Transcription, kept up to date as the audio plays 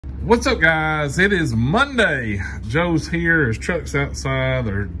What's up, guys? It is Monday. Joe's here. His truck's outside.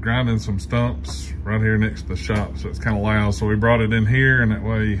 They're grinding some stumps right here next to the shop, so it's kind of loud. So we brought it in here, and that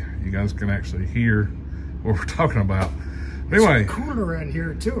way you guys can actually hear what we're talking about. Anyway, it's cooler in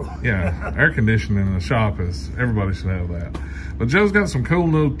here too. Yeah, air conditioning in the shop is, everybody should have that. But Joe's got some cool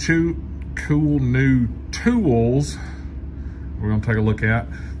new tools we're gonna take a look at.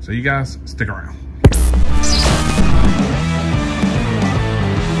 So you guys stick around.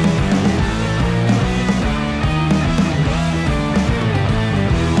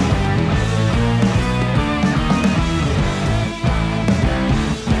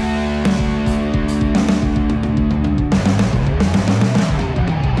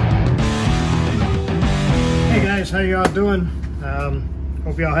 How y'all doing?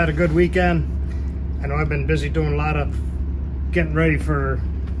 Hope y'all had a good weekend. I know I've been busy doing a lot of getting ready for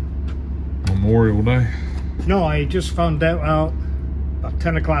Memorial Day. No, I just found that out about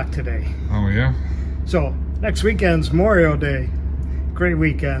 10 o'clock today. Oh yeah? So next weekend's Memorial Day. Great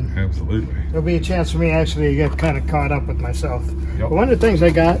weekend. Absolutely. There'll be a chance for me actually to get kind of caught up with myself. Yep. But one of the things I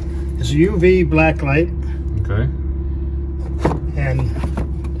got is a UV black light. Okay. And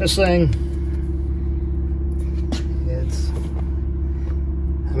this thing,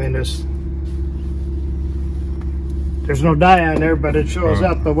 there's no dye on there, but it shows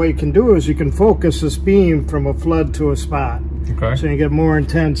up. But what you can do is you can focus this beam from a flood to a spot. Okay. So you get more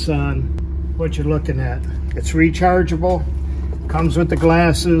intense on what you're looking at. It's rechargeable, comes with the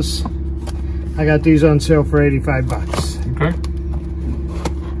glasses. I got these on sale for 85 bucks. Okay.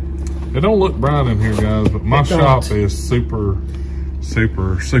 It don't look bright in here, guys, but my shop is super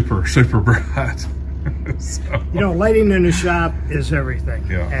bright. So, you know, lighting in the shop is everything.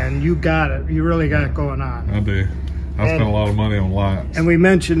 Yeah. And you got it. You really got it going on. I do. I spent a lot of money on lights. And we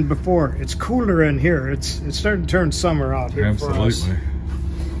mentioned before, it's cooler in here. It's starting to turn summer out here. Absolutely. For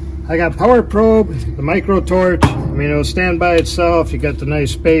us. I got power probe, the micro torch. I mean, it'll stand by itself. You got the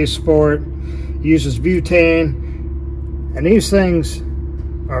nice space for it. It uses butane. And these things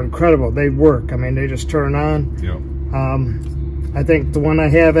are incredible. They work. I mean, they just turn on. Yep. I think the one I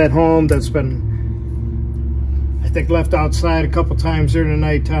have at home that's been, I think, left outside a couple times during the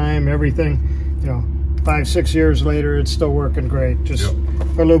nighttime, everything, you know, 5-6 years later, it's still working great. Just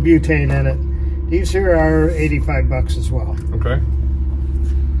put a little butane in it. These here are 85 bucks as well. Okay.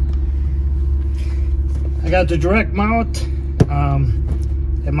 I got the direct mount.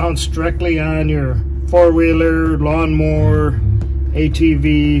 It mounts directly on your four-wheeler, lawnmower,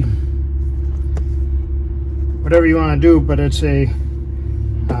 ATV, whatever you want to do, but it's a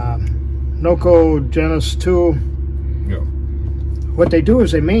Noco Genesis 2. Yep. What they do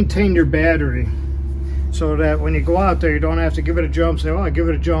is they maintain your battery so that when you go out there, you don't have to give it a jump, say, well, I give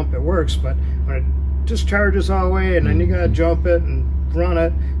it a jump, it works. But when it discharges all the way and then you got to jump it and run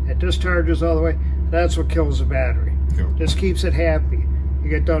it, it discharges all the way, that's what kills the battery. Yep. Just keeps it happy. You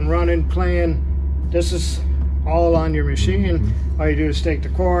get done running, playing, this is all on your machine. All you do is take the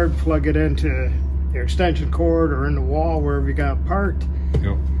cord, plug it into your extension cord or in the wall, wherever you got parked.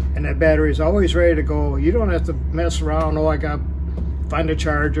 Yep. And that battery is always ready to go. You don't have to mess around. Oh, I got to find a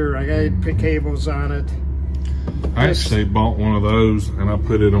charger. I got to put cables on it. I actually bought one of those and I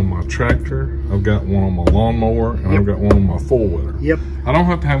put it on my tractor. I've got one on my lawnmower and I've got one on my four-wheeler. Yep. I don't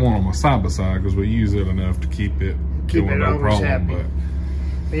have to have one on my side-by-side because we use it enough to keep it going, no problem. Happy.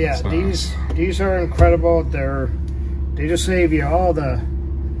 But yeah, these are incredible. They just save you all the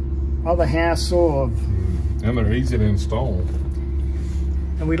hassle of. And they're easy to install.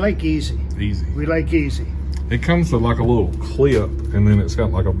 And we like easy. Easy. We like easy. It comes with like a little clip, and then it's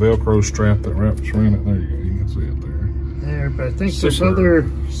got like a Velcro strap that wraps around it. There you go. You can see it there. There, but I think this other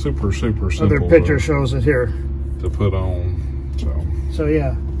super simple. Other picture shows it here. To put on. So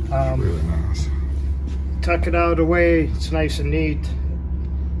yeah. Really nice. Tuck it out of the way. It's nice and neat.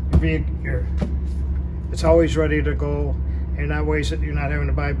 It's always ready to go, and that way you're not having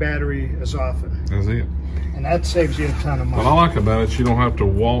to buy battery as often. That's it. And that saves you a ton of money. What I like about it, you don't have to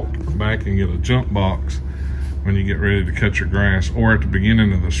walk back and get a jump box when you get ready to cut your grass, or at the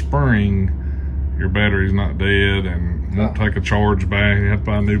beginning of the spring, your battery's not dead and won't take a charge back. You have to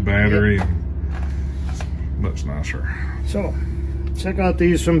buy a new battery. And it's much nicer. So, check out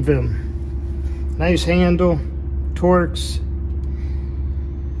these from Vim. Nice handle, Torx.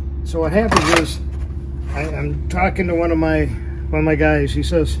 So what happens is, I'm talking to one of my guys. He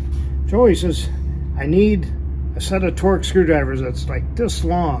says, Joe, he says, I need a set of Torx screwdrivers that's like this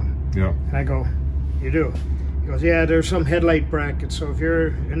long. Yeah. And I go, you do? He goes, yeah, there's some headlight brackets. So if you're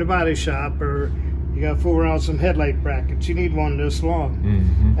in the body shop or you got to fool around with some headlight brackets, you need one this long.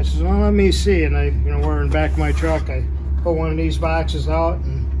 Mm-hmm. I says, well, let me see. And I, we're in the back of my truck. I pull one of these boxes out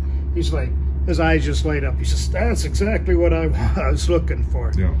and He's like, his eyes just light up. He says, that's exactly what I was looking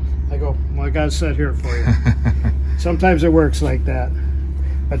for. Yeah. I go, well, I got it set here for you. Sometimes it works like that.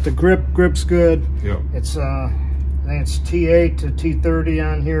 But the grip's good. Yep. It's I think it's T8 to T30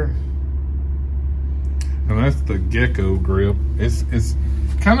 on here. And that's the gecko grip. It's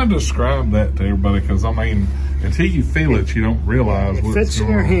kind of describe that to everybody, because I mean, until you feel it, you don't realize it what's fits in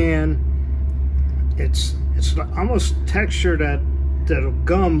going your on. hand. It's almost texture that'll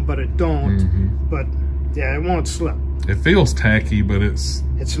gum, but it don't. But yeah, it won't slip. It feels tacky, but it's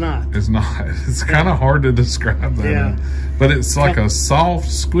not. It's not. It's kind of hard to describe that. Yeah. But it's like a soft,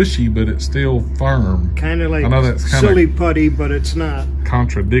 squishy, but it's still firm. Kind of like I know that's kind silly of putty, but it's not.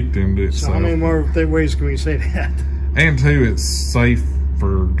 contradicting to itself. So how many more ways can we say that? And two, it's safe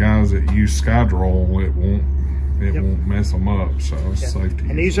for guys that use Skydroll. It won't mess them up. So it's safe to use.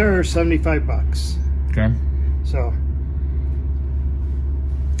 And these are $75. Okay. So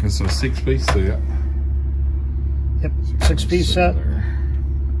It's a 6-piece set. yep, 6-piece set.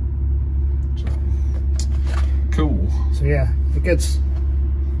 So, cool. So yeah, it gets,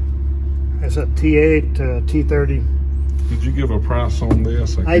 it's a T8 to T30. Did you give a price on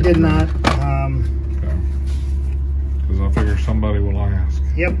this? I did not. Okay. Because I figure somebody will ask.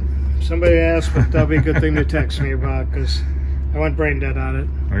 Yep, somebody asked, but that'll be a good thing to text me about, because I went brain dead on it.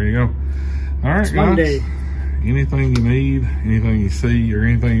 There you go. All right, It's guys. Monday. Anything you need, anything you see, or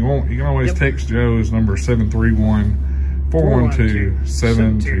anything you want, you can always text Joe. His number is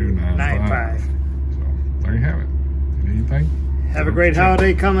 731-412-7295. So there you have it. Anything? Have a great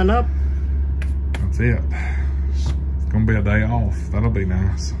holiday coming up. That's it. It's gonna be a day off. That'll be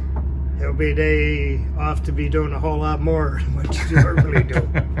nice. It'll be a day off to be doing a whole lot more than what you normally do.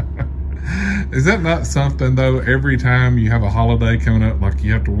 Is that not something though? Every time you have a holiday coming up, like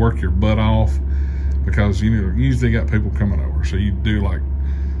you have to work your butt off, because you usually got people coming over. So you do like,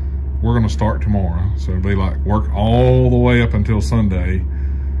 we're gonna start tomorrow. So it'll be like work all the way up until Sunday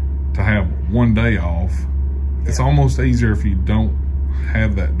to have one day off. It's almost easier if you don't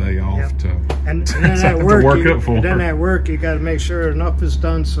have that day off to and then at work, work up for. then at work you got to make sure enough is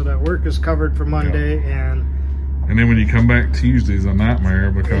done so that work is covered for Monday. And then when you come back, Tuesday's a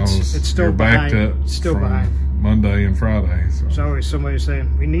nightmare because it's still you're backed behind. up Still from behind. Monday and Friday. So there's always somebody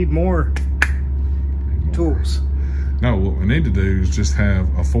saying we need more tools. No, what we need to do is just have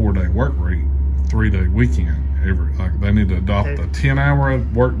a 4-day work week, 3-day weekend. Like they need to adopt a 10-hour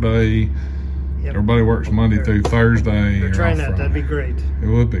work day. Yep. Everybody works Monday through Thursday. They're trying that. That'd be great. It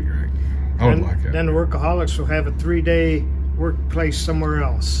would be great. I would like it. Then the workaholics will have a 3-day workplace somewhere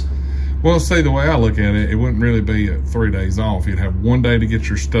else. Well, see, the way I look at it, it wouldn't really be 3 days off. You'd have 1 day to get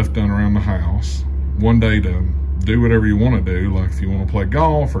your stuff done around the house, 1 day to do whatever you want to do. Like if you want to play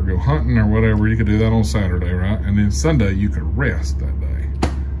golf or go hunting or whatever, you could do that on Saturday, right? And then Sunday you could rest that day.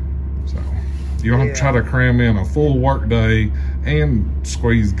 So you don't have to try to cram in a full work day and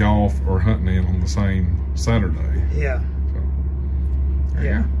squeeze golf or hunting in on the same Saturday. Yeah. So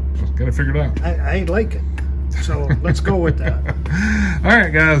yeah, just got to figure it out. I like it. So let's go with that. All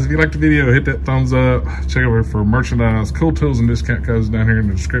right, guys, if you liked the video, hit that thumbs up. Check over for merchandise, cool tools, and discount codes down here in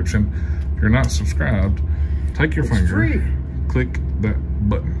the description. If you're not subscribed, take your finger, free. Click that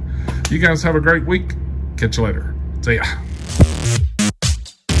button. You guys have a great week. Catch you later. See ya.